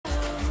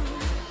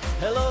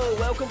Hello,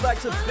 welcome back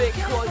to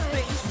Bitcoin.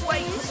 Big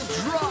wait for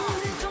the drop.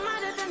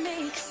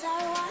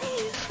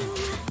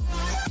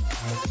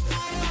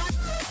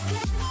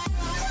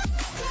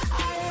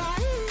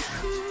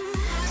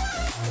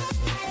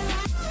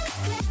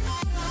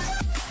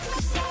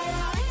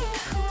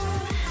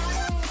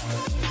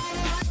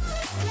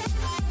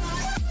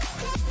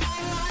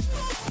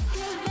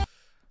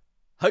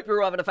 Hope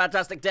you're having a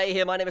fantastic day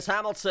here. My name is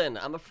Hamilton.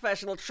 I'm a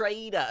professional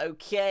trader.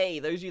 Okay,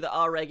 those of you that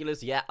are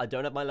regulars, yeah, I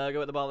don't have my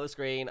logo at the bottom of the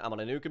screen. I'm on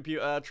a new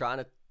computer trying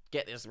to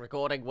get this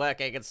recording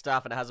working and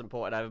stuff, and it hasn't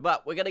ported over.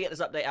 But we're going to get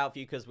this update out for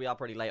you because we are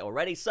pretty late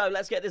already. So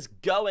let's get this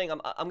going. I'm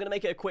going to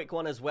make it a quick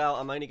one as well.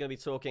 I'm only going to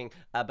be talking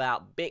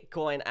about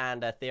Bitcoin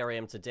and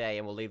Ethereum today,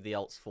 and we'll leave the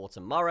alts for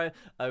tomorrow.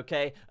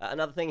 Okay,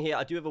 another thing here,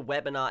 I do have a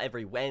webinar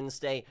every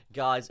Wednesday.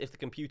 Guys, if the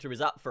computer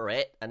is up for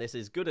it, and this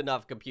is good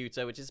enough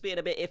computer, which is being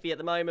a bit iffy at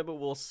the moment, but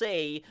we'll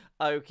see.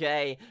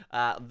 Okay,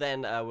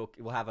 then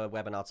we'll have a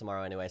webinar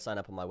tomorrow anyway. Sign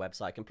up on my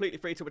website. Completely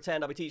free to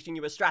attend. I'll be teaching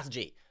you a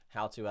strategy.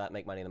 How to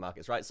make money in the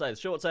markets, right? So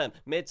short term,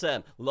 mid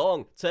term,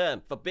 long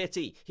term for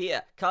Bitty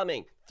here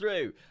coming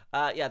through.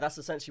 Yeah, that's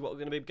essentially what we're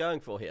going to be going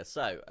for here.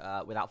 So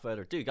without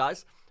further ado,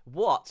 guys,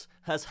 what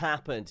has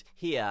happened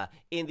here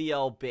in the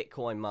old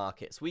Bitcoin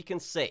markets? We can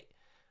see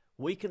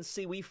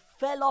we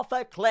fell off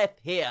a cliff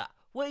here.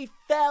 We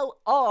fell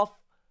off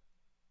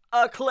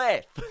a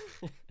cliff.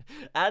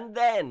 And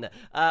then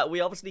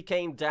we obviously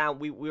came down.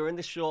 We were in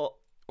the short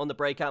on the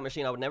breakout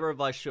machine. I would never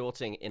advise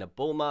shorting in a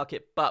bull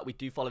market, but we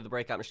do follow the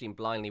breakout machine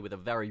blindly with a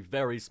very,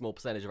 very small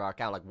percentage of our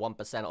account, like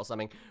 1% or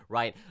something,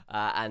 right?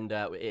 And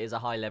it is a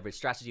high leverage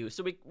strategy.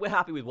 So we're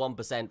happy with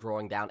 1%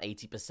 drawing down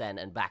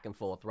 80% and back and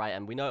forth, right?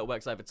 And we know it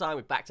works over time.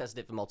 We've back tested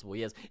it for multiple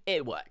years.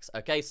 It works,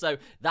 okay? So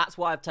that's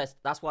why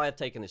I've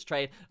taken this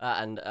trade.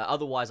 And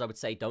otherwise, I would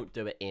say don't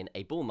do it in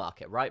a bull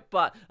market, right?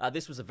 But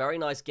this was a very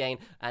nice gain.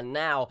 And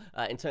now,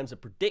 in terms of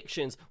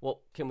predictions, what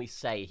can we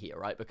say here,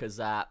 right? Because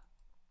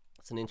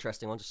it's an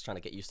interesting one. Just trying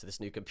to get used to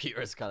this new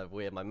computer. It's kind of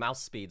weird. My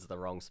mouse speed's the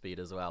wrong speed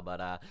as well,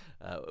 but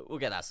we'll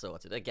get that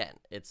sorted. Again,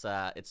 it's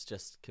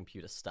just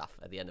computer stuff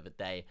at the end of the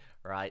day,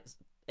 right?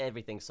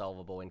 Everything's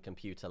solvable in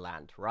computer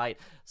land, right?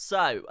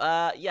 So,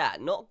 yeah,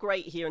 not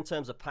great here in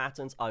terms of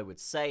patterns, I would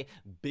say.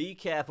 Be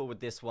careful with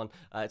this one.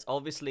 It's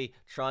obviously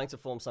trying to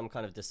form some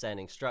kind of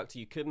descending structure.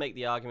 You could make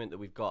the argument that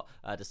we've got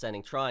a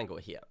descending triangle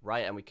here,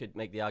 right? And we could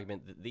make the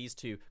argument that these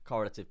two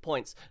correlative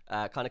points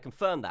kind of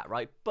confirm that,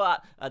 right?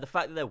 But the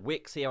fact that they're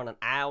wicks here on an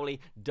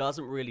hourly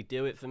doesn't really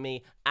do it for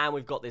me. And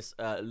we've got this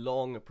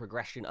long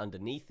progression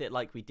underneath it,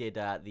 like we did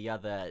the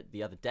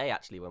other day,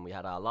 actually, when we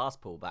had our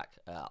last pullback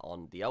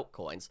on the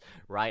altcoins,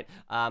 right?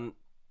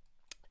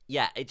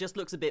 Yeah, it just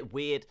looks a bit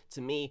weird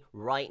to me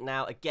right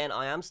now. Again,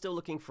 I am still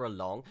looking for a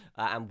long,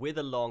 and with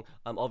a long,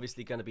 I'm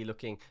obviously going to be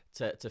looking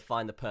to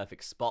find the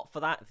perfect spot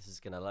for that. This is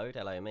going to load.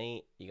 Hello,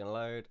 mate. You going to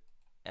load?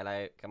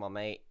 Hello. Come on,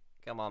 mate.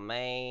 Come on,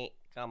 mate.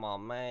 Come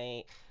on,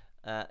 mate.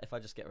 If I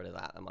just get rid of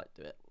that, I might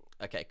do it.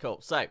 Okay, cool.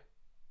 So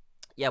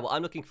yeah, what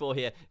I'm looking for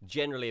here,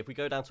 generally, if we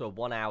go down to a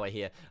 1 hour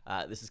here,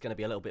 this is going to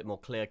be a little bit more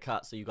clear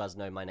cut, so you guys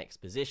know my next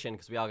position,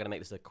 because we are going to make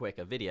this a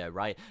quicker video,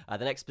 right?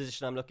 The next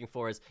position I'm looking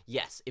for is,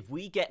 yes, if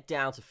we get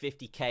down to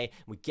 50k,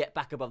 we get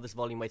back above this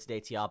volume-weighted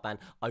ATR band,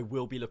 I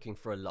will be looking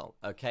for a long,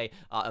 okay?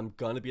 I'm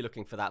going to be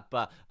looking for that,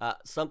 but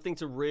something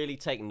to really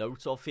take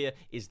note of here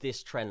is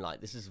this trend line.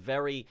 This is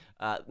very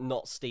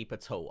not steep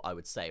at all, I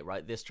would say,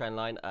 right? This trend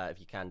line, if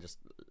you can just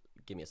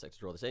give me a sec to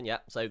draw this in. Yeah,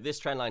 so this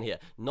trend line here,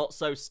 not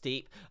so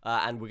steep,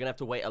 and we're gonna have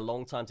to wait a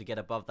long time to get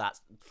above that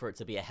for it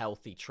to be a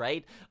healthy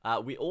trade.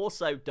 We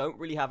also don't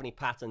really have any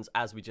patterns,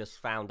 as we just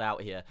found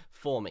out here,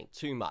 forming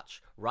too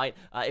much, right?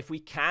 If we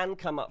can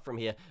come up from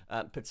here,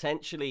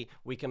 potentially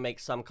we can make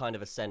some kind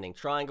of ascending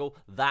triangle.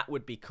 That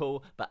would be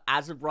cool, but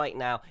as of right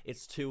now,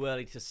 it's too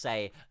early to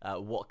say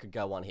what could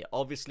go on here.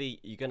 Obviously,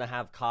 you're gonna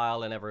have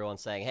Kyle and everyone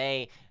saying,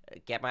 hey,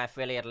 get my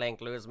affiliate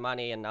link, lose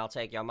money, and I'll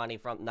take your money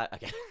from... No,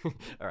 okay.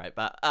 All right,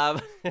 but,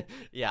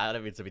 yeah, I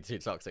don't mean to be too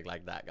toxic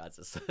like that, guys.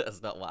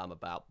 That's not what I'm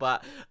about.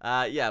 But,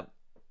 yeah,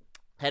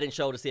 head and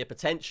shoulders here,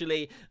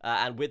 potentially,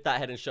 and with that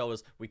head and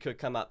shoulders, we could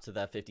come up to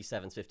the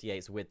 57s,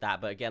 58s with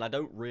that. But, again, I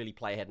don't really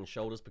play head and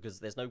shoulders because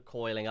there's no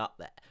coiling up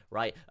there,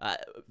 right?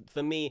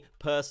 For me,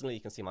 personally,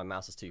 you can see my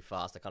mouse is too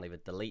fast. I can't even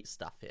delete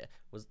stuff here.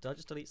 Did I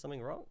just delete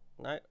something wrong?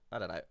 No? I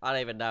don't know. I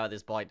don't even know at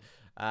this point.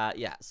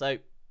 Yeah, so...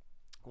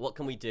 what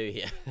can we do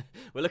here?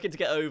 We're looking to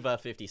get over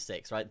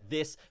 56, right?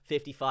 This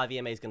 55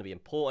 EMA is going to be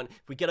important.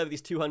 If we get over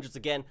these 200s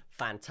again,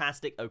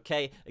 fantastic.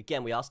 Okay,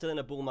 again, we are still in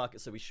a bull market,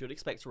 so we should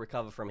expect to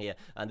recover from here.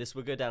 And this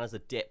will go down as a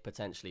dip,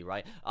 potentially,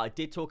 right? I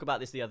did talk about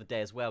this the other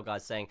day as well,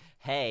 guys, saying,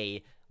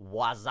 hey,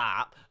 what's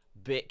up?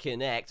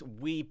 BitConnect,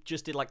 we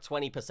just did like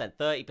 20%,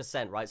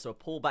 30%, right? So a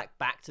pullback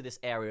back to this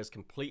area is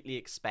completely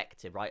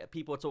expected, right?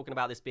 People are talking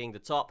about this being the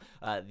top,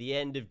 the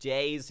end of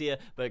days here,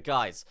 but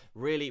guys,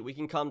 really, we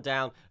can come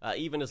down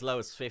even as low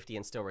as 50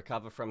 and still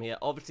recover from here.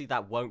 Obviously,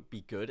 that won't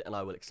be good, and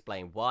I will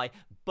explain why,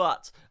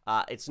 but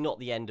it's not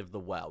the end of the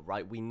world,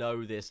 right? We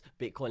know this.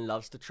 Bitcoin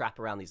loves to trap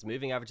around these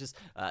moving averages.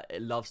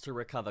 It loves to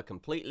recover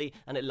completely,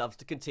 and it loves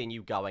to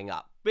continue going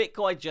up.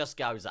 Bitcoin just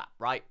goes up,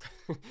 right?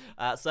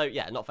 So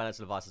yeah, not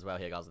financial advice as well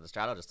here, guys, on this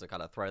channel, just to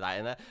kind of throw that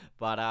in there.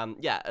 But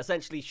yeah,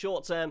 essentially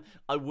short term,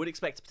 I would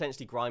expect to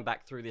potentially grind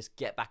back through this,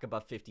 get back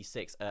above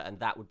 56, and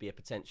that would be a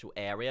potential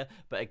area.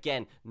 But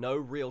again, no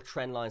real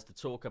trend lines to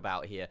talk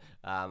about here,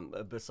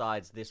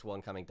 besides this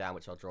one coming down,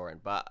 which I'll draw in.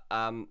 But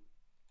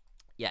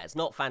yeah, it's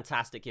not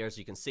fantastic here, as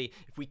you can see.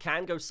 If we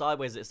can go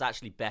sideways, it's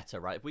actually better,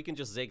 right? If we can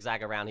just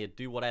zigzag around here,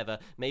 do whatever,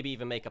 maybe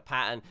even make a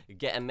pattern,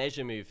 get a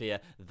measure move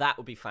here, that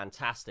would be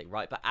fantastic,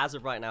 right? But as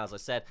of right now, as I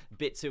said, a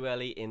bit too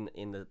early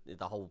in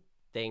the whole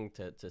thing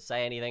to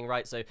say anything,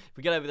 right? So if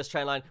we get over this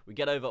trend line, we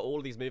get over all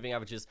of these moving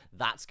averages,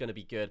 that's going to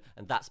be good,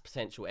 and that's a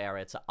potential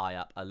area to eye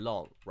up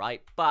along,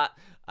 right? But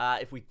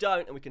if we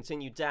don't and we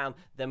continue down,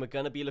 then we're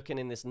going to be looking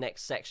in this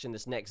next section,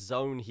 this next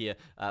zone here,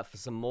 for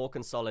some more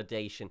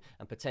consolidation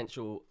and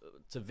potential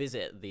to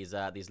visit these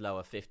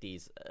lower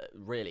 50s.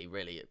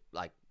 Really,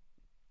 like,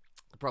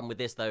 the problem with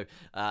this, though,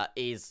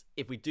 is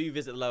if we do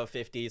visit the lower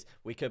 50s,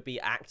 we could be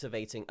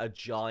activating a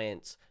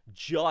giant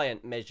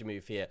measure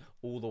move here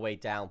all the way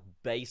down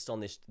based on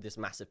this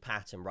massive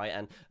pattern, right?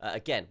 And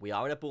again, we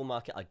are in a bull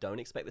market. I don't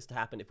expect this to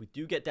happen. If we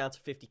do get down to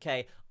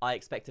 50K, I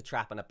expect a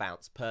trap and a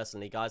bounce.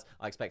 Personally, guys,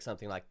 I expect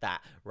something like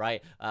that,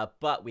 right?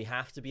 But we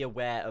have to be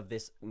aware of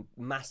this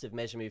massive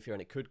measure move here,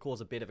 and it could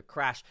cause a bit of a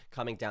crash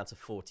coming down to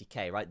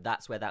 40K, right?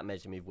 That's where that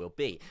measure move will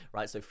be,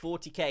 right? So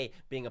 40K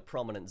being a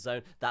prominent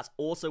zone. That's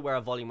also where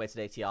a volume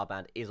weighted ATR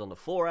band is on the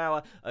 4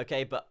 hour,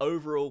 okay? But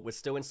overall, we're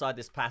still inside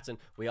this pattern.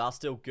 We are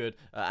still good,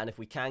 and if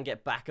we can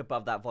get back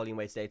above that volume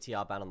weighted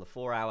ATR band on the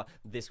 4 hour,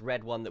 this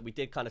red one that we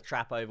did kind of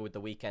trap over with the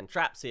weekend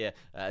traps here,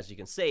 as you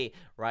can see,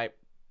 right?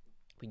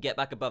 We get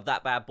back above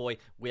that bad boy,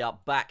 we are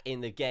back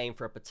in the game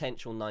for a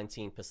potential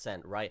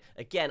 19%, right?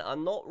 Again,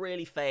 I'm not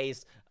really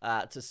phased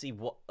to see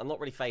what, I'm not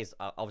really phased,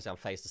 obviously I'm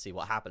phased to see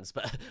what happens,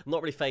 but I'm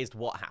not really phased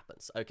what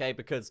happens, okay?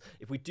 Because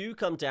if we do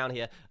come down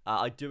here,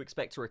 I do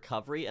expect a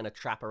recovery and a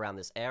trap around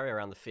this area,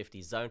 around the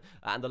 50 zone,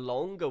 and the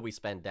longer we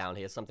spend down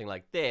here, something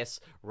like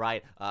this,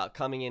 right,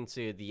 coming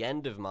into the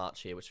end of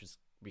March here, which was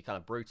be kind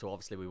of brutal.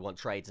 Obviously, we want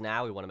trades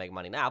now, we want to make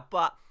money now,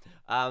 but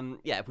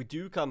yeah, if we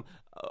do come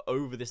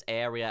over this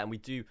area and we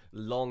do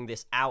long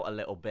this out a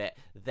little bit,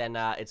 then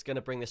it's going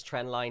to bring this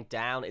trend line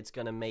down. It's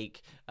going to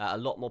make a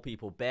lot more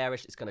people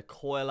bearish. It's going to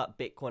coil up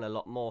Bitcoin a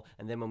lot more,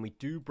 and then when we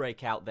do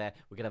break out there,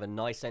 we're going to have a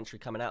nice entry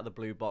coming out of the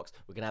blue box.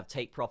 We're going to have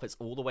take profits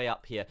all the way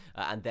up here,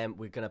 and then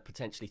we're going to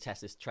potentially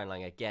test this trend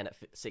line again at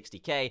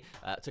 60K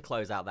to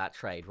close out that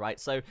trade, right?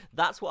 So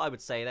that's what I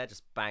would say there.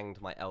 Just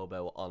banged my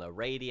elbow on a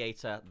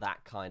radiator.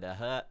 That kind of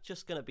hurt.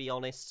 Just going to be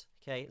honest.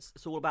 Okay,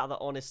 it's all about the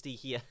honesty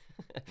here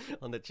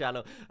on the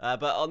channel.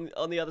 But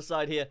on the other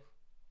side here,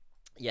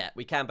 yeah,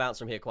 we can bounce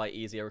from here quite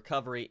easy. A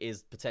recovery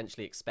is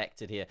potentially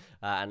expected here.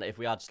 And if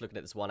we are just looking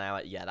at this 1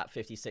 hour, yeah, that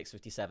 56,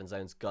 57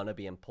 zone's going to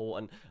be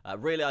important.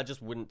 Really, I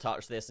just wouldn't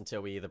touch this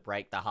until we either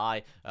break the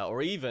high,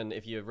 or even,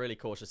 if you're really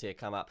cautious here,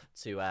 come up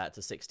to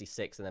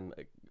 66, and then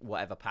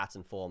whatever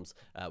pattern forms,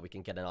 we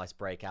can get a nice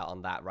breakout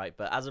on that, right?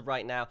 But as of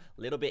right now,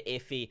 a little bit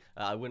iffy.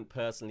 I wouldn't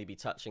personally be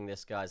touching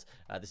this, guys.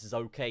 This is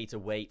okay to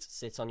wait,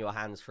 sit on your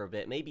hands for a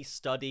bit, maybe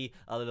study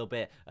a little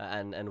bit,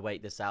 and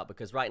wait this out,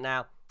 because right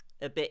now,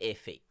 a bit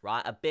iffy,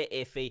 right? A bit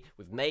iffy.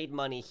 We've made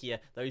money here.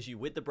 Those of you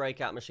with the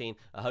breakout machine,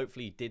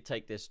 hopefully did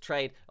take this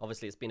trade.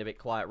 Obviously, it's been a bit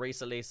quiet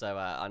recently, so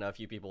I know a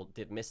few people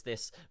did miss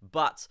this.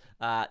 But,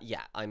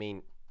 yeah, I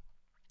mean,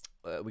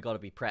 we got to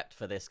be prepped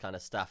for this kind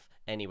of stuff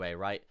anyway,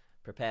 right?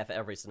 Prepare for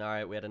every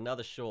scenario. We had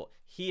another short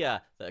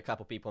here that a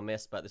couple people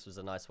missed, but this was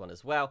a nice one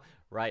as well,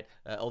 right?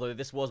 Although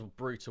this was a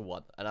brutal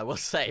one, and I will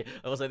say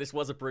this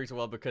was a brutal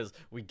one because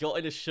we got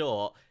in a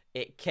short,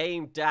 it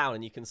came down,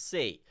 and you can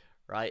see,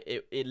 right?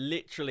 It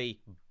literally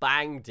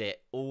banged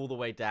it all the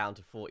way down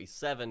to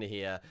 47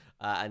 here.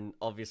 And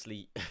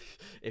obviously,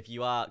 if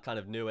you are kind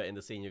of newer in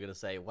the scene, you're going to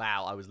say,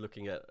 wow, I was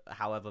looking at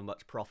however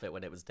much profit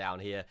when it was down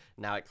here.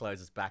 Now it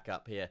closes back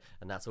up here.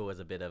 And that's always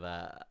a bit of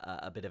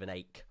an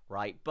ache,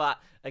 right? But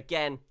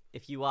again,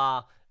 if you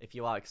are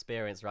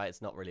experienced, right,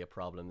 it's not really a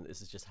problem.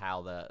 This is just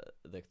how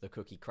the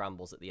cookie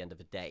crumbles at the end of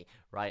the day,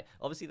 right?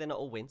 Obviously, they're not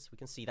all wins. We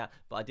can see that.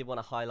 But I did want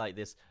to highlight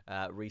this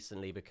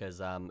recently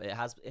because it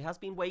has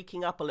been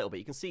waking up a little bit.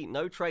 You can see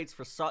no trades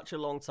for such a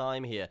long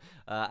time here,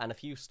 and a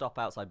few stop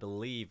outs, I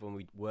believe, when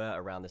we were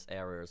around this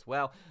area as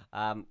well.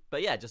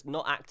 But yeah, just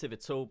not active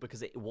at all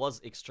because it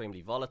was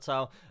extremely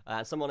volatile.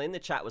 Someone in the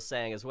chat was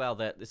saying as well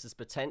that this is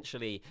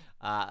potentially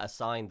a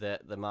sign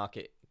that the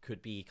market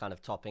could be kind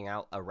of topping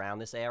out around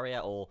this area,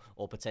 or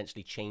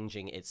potentially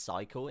changing its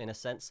cycle in a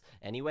sense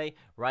anyway,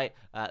 right?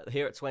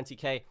 Here at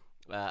 20K,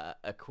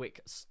 a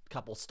quick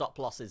couple stop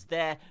losses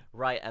there,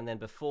 right? And then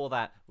before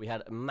that, we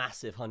had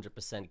massive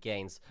 100%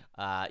 gains.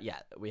 Yeah,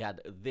 we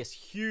had this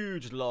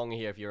huge long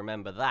here, if you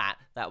remember that.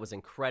 That was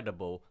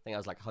incredible. I think that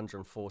was like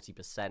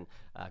 140%,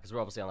 because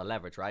we're obviously on a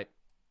leverage, right?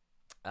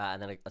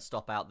 And then a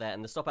stop out there,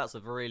 and the stop outs are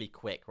really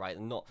quick, right?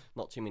 And not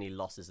too many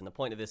losses. And the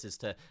point of this is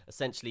to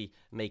essentially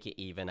make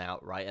it even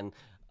out, right? And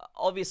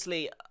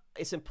obviously,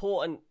 it's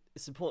important.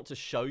 It's important to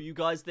show you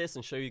guys this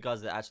and show you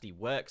guys that it actually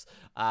works.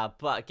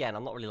 But again,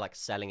 I'm not really like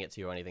selling it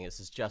to you or anything. This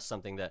is just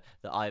something that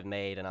I've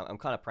made and I'm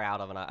kind of proud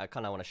of, and I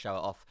kind of want to show it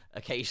off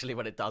occasionally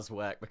when it does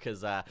work,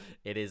 because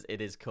it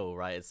is cool,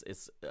 right?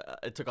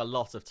 It took a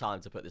lot of time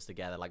to put this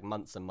together, like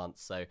months and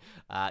months. So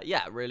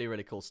yeah,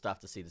 really cool stuff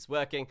to see this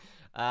working.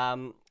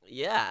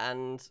 Yeah,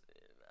 and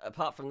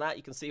apart from that,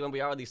 you can see when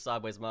we are in these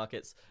sideways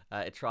markets,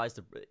 it tries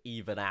to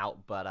even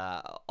out, but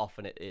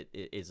often it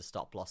is a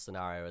stop loss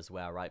scenario as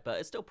well, right? But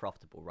it's still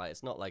profitable, right?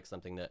 It's not like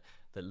something that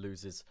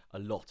loses a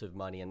lot of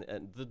money,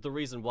 and the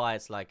reason why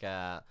it's like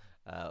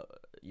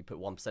you put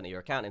 1% of your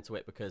account into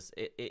it, because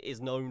it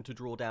is known to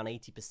draw down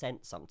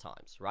 80%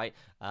 sometimes, right?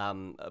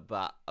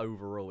 But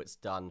overall, it's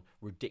done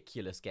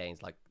ridiculous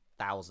gains, like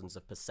thousands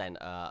of percent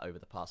over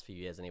the past few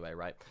years anyway,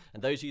 right?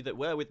 And those of you that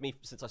were with me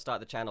since I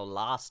started the channel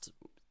last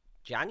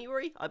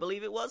January, I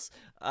believe it was,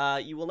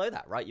 you will know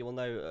that, right? You will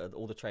know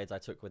all the trades I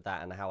took with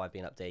that and how I've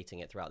been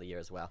updating it throughout the year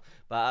as well.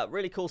 But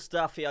really cool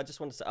stuff here. I just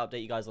wanted to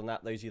update you guys on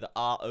that, those of you that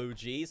are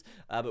OGs.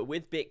 But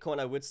with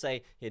Bitcoin, I would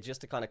say here, just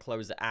to kind of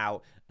close it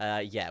out,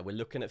 yeah, we're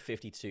looking at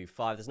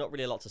 52.5. There's not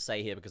really a lot to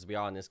say here because we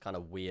are in this kind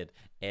of weird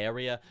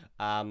area.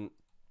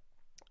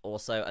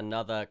 Also,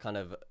 another kind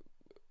of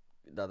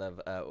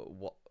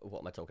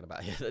what am I talking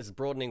about here? There's a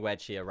broadening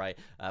wedge here, right?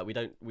 We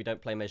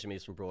don't play measure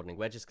moves from broadening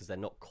wedges because they're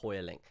not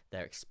coiling,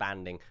 they're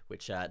expanding,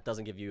 which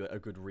doesn't give you a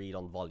good read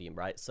on volume,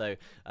 right? So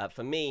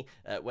for me,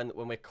 when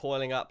we're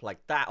coiling up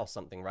like that or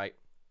something, right,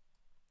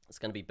 it's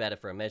going to be better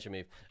for a measure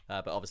move.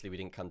 But obviously we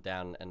didn't come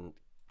down and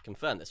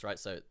confirm this, right?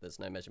 So there's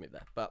no measure move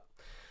there. But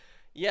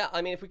yeah,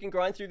 I mean, if we can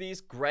grind through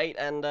these, great.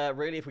 And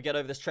really, if we get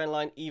over this trend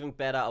line, even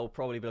better. I'll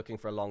probably be looking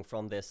for a long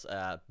from this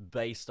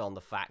based on the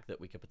fact that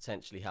we could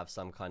potentially have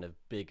some kind of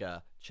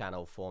bigger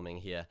channel forming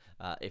here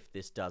if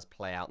this does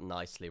play out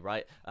nicely,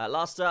 right?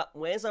 Last up,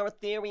 where's our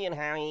Ethereum,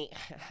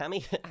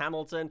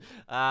 Hamilton?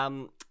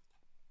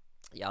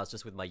 Yeah, I was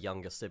just with my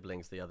younger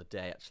siblings the other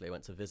day, actually. I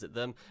went to visit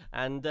them,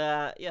 and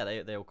yeah,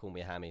 they all call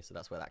me Hammy, so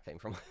that's where that came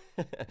from.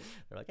 They're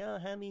like, oh,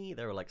 Hammy.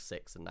 They were like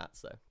 6 and that,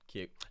 so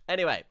cute.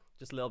 Anyway,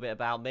 just a little bit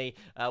about me.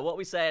 What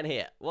we saying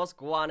here? What's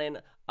going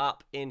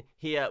up in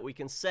here? We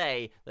can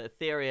say that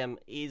Ethereum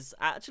is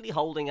actually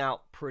holding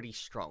out pretty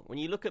strong. When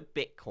you look at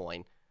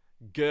Bitcoin,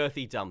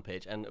 girthy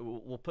dumpage, and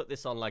we'll put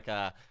this on like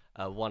a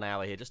 1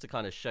 hour here just to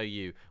kind of show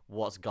you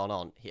what's gone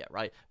on here,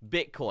 right?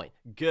 Bitcoin,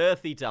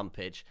 girthy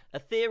dumpage.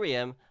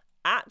 Ethereum,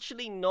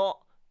 actually not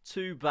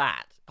too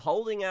bad,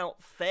 holding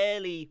out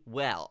fairly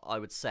well, I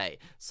would say.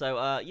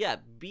 So yeah,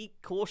 be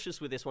cautious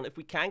with this one. If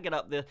we can get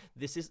up there,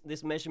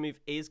 this measure move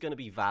is going to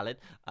be valid.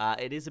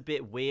 It is a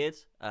bit weird,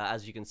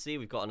 as you can see.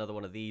 We've got another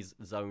one of these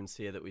zones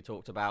here that we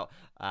talked about,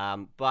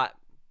 but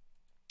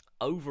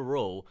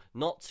overall,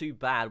 not too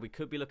bad. We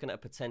could be looking at a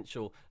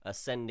potential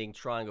ascending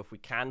triangle if we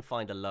can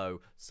find a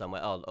low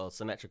somewhere, or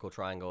symmetrical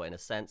triangle in a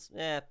sense.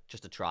 Yeah,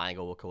 just a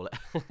triangle, we'll call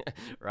it,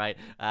 right?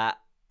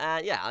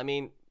 Yeah, I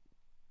mean,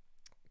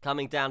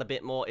 coming down a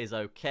bit more is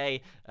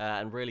okay,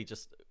 and really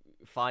just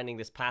finding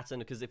this pattern,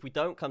 because if we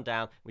don't come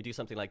down, we do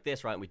something like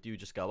this, right, and we do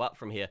just go up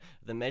from here,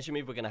 the measure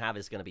move we're going to have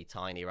is going to be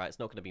tiny, right? It's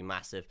not going to be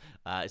massive.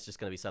 It's just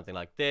going to be something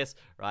like this,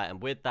 right?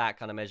 And with that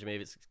kind of measure move,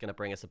 it's going to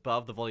bring us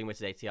above the volume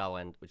weighted ATR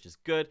end, which is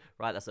good,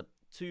 right? That's a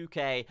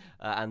 2K,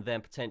 and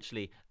then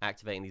potentially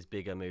activating these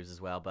bigger moves as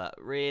well. But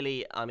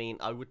really, I mean,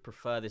 I would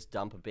prefer this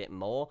dump a bit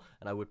more,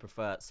 and I would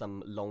prefer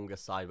some longer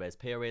sideways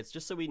periods,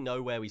 just so we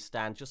know where we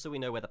stand, just so we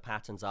know where the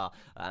patterns are,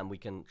 and we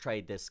can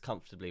trade this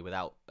comfortably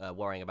without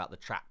worrying about the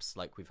traps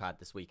like we've had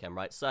this weekend,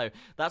 right? So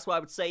that's what I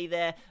would say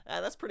there.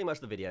 That's pretty much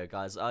the video,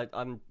 guys.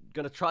 I'm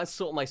gonna try and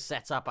sort my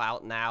setup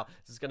out now.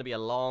 This is gonna be a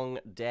long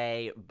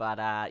day,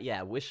 but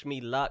yeah, wish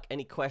me luck.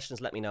 Any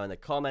questions, let me know in the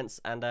comments,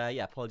 and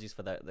yeah, apologies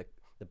for the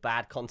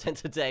bad content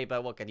today,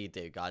 but what can you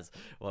do, guys?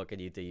 What can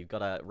you do? You've got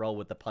to roll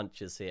with the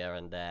punches here,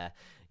 and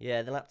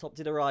yeah, the laptop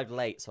did arrive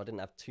late, so I didn't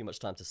have too much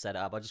time to set it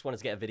up. I just wanted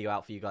to get a video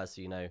out for you guys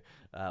so you know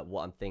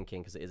what I'm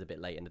thinking, because it is a bit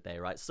late in the day,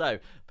 right? So,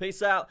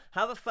 peace out.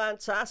 Have a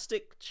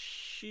fantastic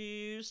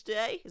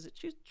Tuesday. Is it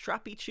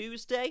Trappy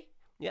Tuesday?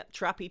 Yeah,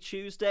 Trappy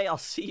Tuesday. I'll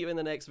see you in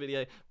the next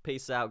video.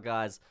 Peace out,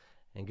 guys,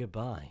 and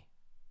goodbye.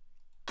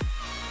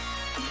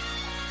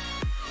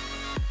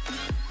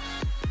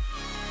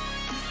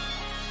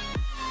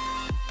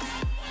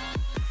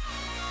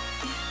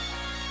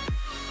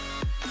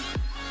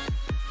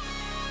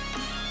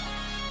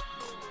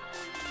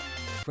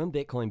 From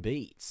Bitcoin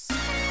Beats.